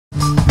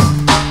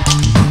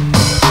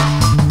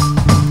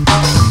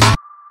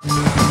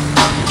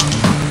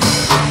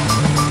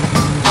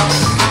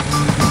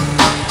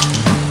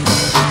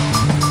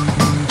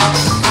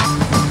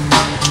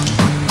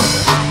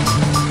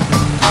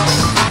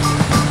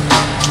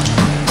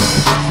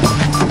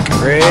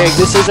Greg,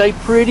 this is a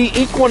pretty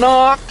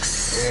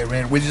Equinox. Yeah,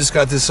 man, we just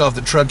got this off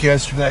the truck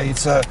yesterday.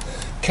 It's a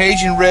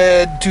Cajun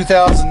Red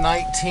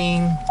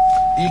 2019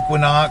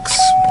 Equinox.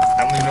 I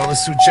don't even know.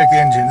 Let's check the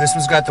engine. This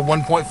one's got the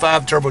 1.5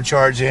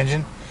 turbocharged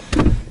engine.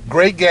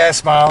 Great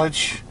gas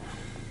mileage.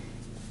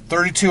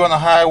 32 on the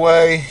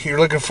highway. You're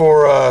looking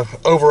for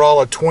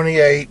overall a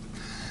 28.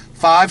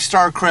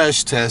 5-star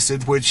crash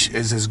tested, which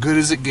is as good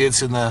as it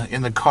gets in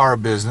the car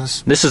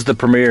business. This is the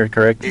Premier,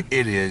 correct? It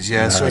is,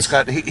 yeah. Nice. So it's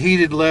got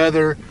heated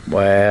leather.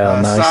 Wow,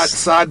 nice.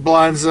 Side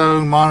blind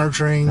zone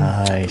monitoring.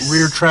 Nice.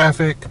 Rear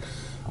traffic.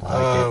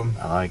 I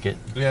like it.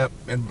 Yep,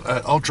 and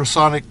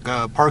ultrasonic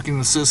parking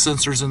assist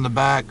sensors in the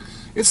back.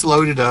 It's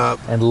loaded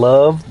up. And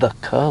love the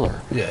color.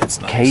 Yeah,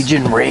 it's nice.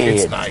 Cajun red.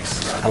 It's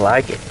nice. I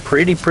like it.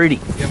 Pretty.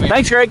 Yeah, man.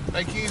 Thanks, Greg.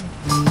 Thank you.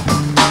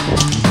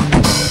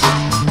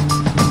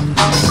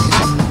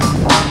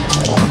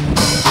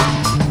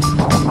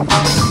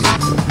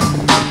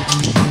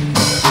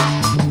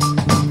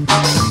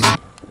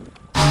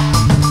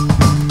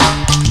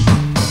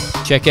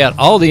 Check out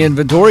all the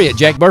inventory at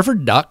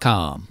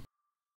jackburford.com.